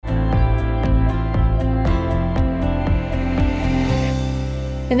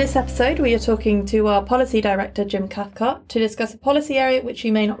this episode, we are talking to our Policy Director, Jim Cathcart, to discuss a policy area which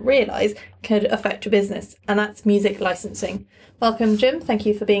you may not realise could affect your business, and that's music licensing. Welcome, Jim. Thank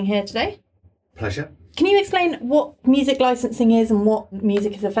you for being here today. Pleasure. Can you explain what music licensing is and what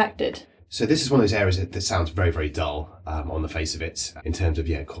music is affected? So this is one of those areas that sounds very, very dull on the face of it in terms of,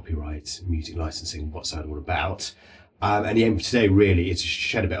 copyright, music licensing, what's that all about. And the aim for today really is to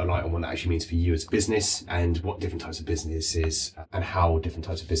shed a bit of light on what that actually means for you as a business and what different types of businesses and how different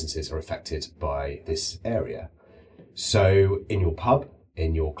types of businesses are affected by this area. So in your pub,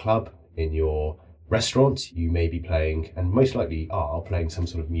 in your club, in your restaurant, you may be playing, and most likely are playing, some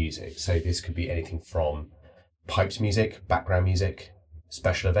sort of music. So this could be anything from piped music, background music,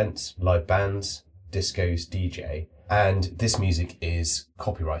 special events, live bands, discos, DJ. And this music is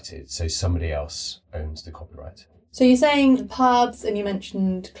copyrighted, so somebody else owns the copyright. So you're saying pubs and you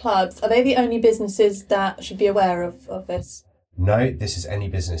mentioned clubs. Are they the only businesses that should be aware of this? No, this is any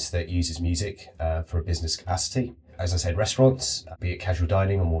business that uses music for a business capacity. As I said, restaurants, be it casual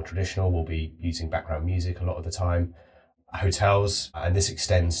dining or more traditional, will be using background music a lot of the time. Hotels, and this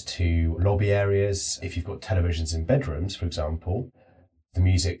extends to lobby areas. If you've got televisions in bedrooms, for example, the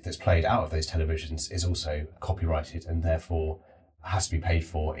music that's played out of those televisions is also copyrighted and therefore has to be paid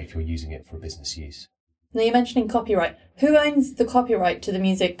for if you're using it for a business use. Now, you're mentioning copyright. Who owns the copyright to the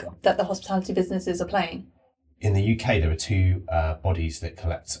music that the hospitality businesses are playing? In the UK, there are two bodies that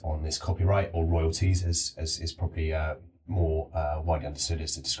collect on this copyright, or royalties, as is probably more widely understood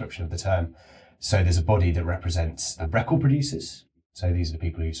as the description of the term. So there's a body that represents record producers. So these are the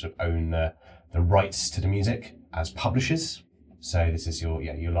people who sort of own the rights to the music as publishers. So this is your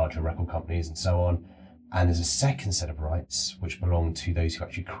larger record companies and so on. And there's a second set of rights which belong to those who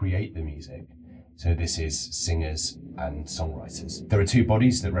actually create the music. So this is singers and songwriters. There are two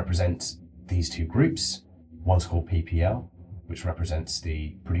bodies that represent these two groups. One's called PPL, which represents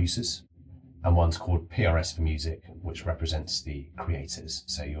the producers, and one's called PRS for music, which represents the creators,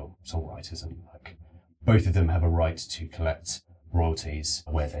 so your songwriters and like. Both of them have a right to collect royalties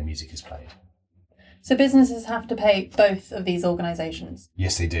where their music is played. So businesses have to pay both of these organisations?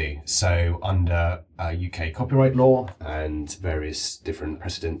 Yes, they do. So under UK copyright law and various different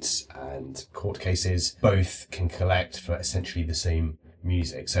precedents and court cases, both can collect for essentially the same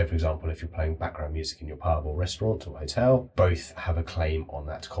music. So for example, if you're playing background music in your pub or restaurant or hotel, both have a claim on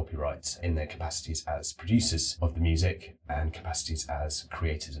that copyright in their capacities as producers of the music and capacities as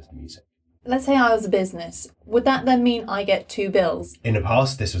creators of the music. Let's say I was a business. Would that then mean I get two bills? In the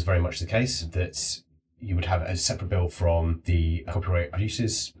past, this was very much the case, that you would have a separate bill from the copyright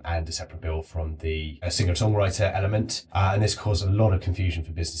producers and a separate bill from the singer-songwriter element. And this caused a lot of confusion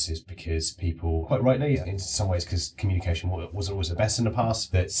for businesses because people, quite rightly, in some ways, because communication wasn't always the best in the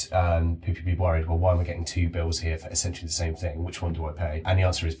past, that people would be worried, well, why am I getting two bills here for essentially the same thing? Which one do I pay? And the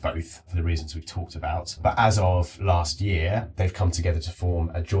answer is both, for the reasons we've talked about. But as of last year, they've come together to form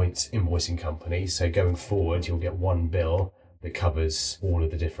a joint invoicing company. So going forward, you'll get one bill that covers all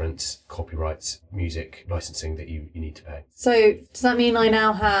of the different copyright music licensing that you need to pay. So does that mean I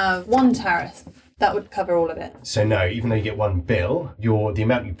now have one tariff that would cover all of it? So no, even though you get one bill, the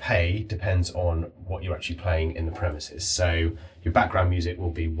amount you pay depends on what you're actually playing in the premises. So your background music will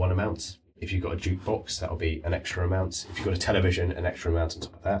be one amount. If you've got a jukebox, that'll be an extra amount. If you've got a television, an extra amount on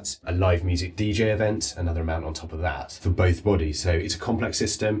top of that. A live music DJ event, another amount on top of that for both bodies. So it's a complex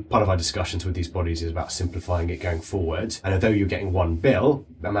system. Part of our discussions with these bodies is about simplifying it going forward. And although you're getting one bill,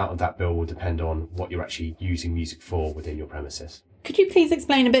 the amount of that bill will depend on what you're actually using music for within your premises. Could you please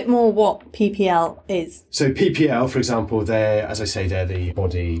explain a bit more what PPL is? So PPL, for example, they're the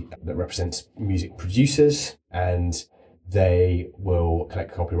body that represents music producers, and they will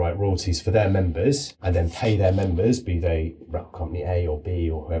collect copyright royalties for their members and then pay their members, be they record company A or B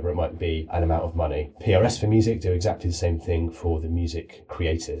or whoever it might be, an amount of money. PRS for music do exactly the same thing for the music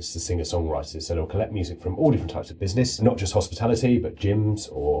creators, the singer-songwriters. So they'll collect music from all different types of business, not just hospitality, but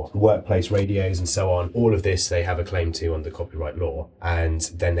gyms or workplace radios and so on. All of this they have a claim to under copyright law, and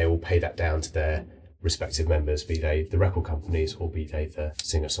then they will pay that down to their respective members, be they the record companies or be they the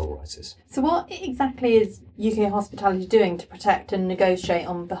singer-songwriters. So what exactly is UK Hospitality doing to protect and negotiate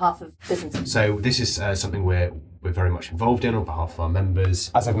on behalf of businesses? So this is something we're very much involved in on behalf of our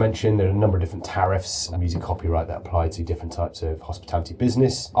members. As I've mentioned, there are a number of different tariffs and music copyright that apply to different types of hospitality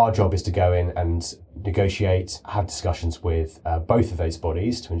business. Our job is to go in and negotiate, have discussions with both of those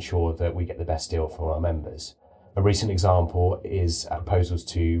bodies to ensure that we get the best deal for our members. A recent example is proposals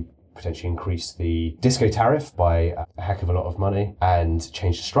to potentially increase the disco tariff by a heck of a lot of money and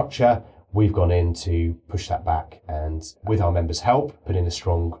change the structure. We've gone in to push that back and, with our members' help, put in a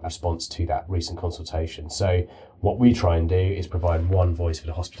strong response to that recent consultation. So What we try and do is provide one voice for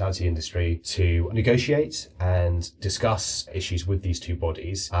the hospitality industry to negotiate and discuss issues with these two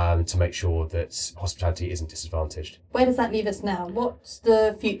bodies to make sure that hospitality isn't disadvantaged. Where does that leave us now? What's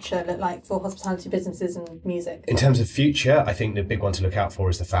the future look like for hospitality businesses and music? In terms of future, I think the big one to look out for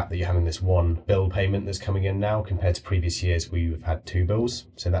is the fact that you're having this one bill payment that's coming in now compared to previous years we've had two bills.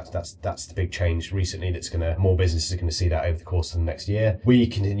 So that's the big change recently more businesses are going to see that over the course of the next year. We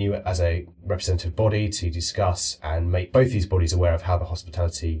continue as a representative body to discuss and make both these bodies aware of how the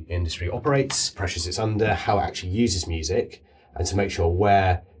hospitality industry operates, pressures it's under, how it actually uses music, and to make sure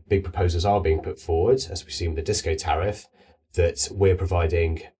where big proposals are being put forward, as we've seen with the disco tariff, that we're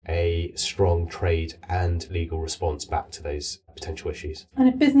providing a strong trade and legal response back to those potential issues. And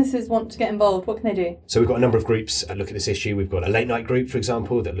if businesses want to get involved, what can they do? So we've got a number of groups that look at this issue. We've got a late night group, for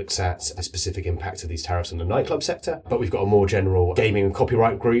example, that looks at the specific impact of these tariffs on the nightclub sector. But we've got a more general gaming and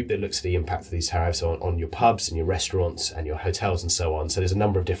copyright group that looks at the impact of these tariffs on your pubs and your restaurants and your hotels and so on. So there's a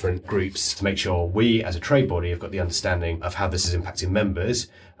number of different groups to make sure we as a trade body have got the understanding of how this is impacting members,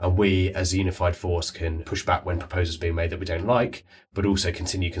 and we as a unified force can push back when proposals are being made that we don't like, but also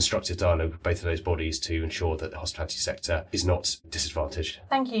continue constructive dialogue with both of those bodies to ensure that the hospitality sector is not disadvantaged.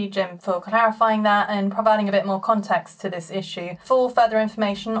 Thank you, Jim, for clarifying that and providing a bit more context to this issue. For further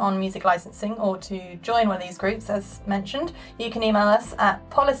information on music licensing or to join one of these groups, as mentioned, you can email us at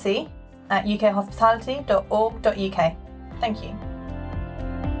policy@ukhospitality.org.uk. Thank you.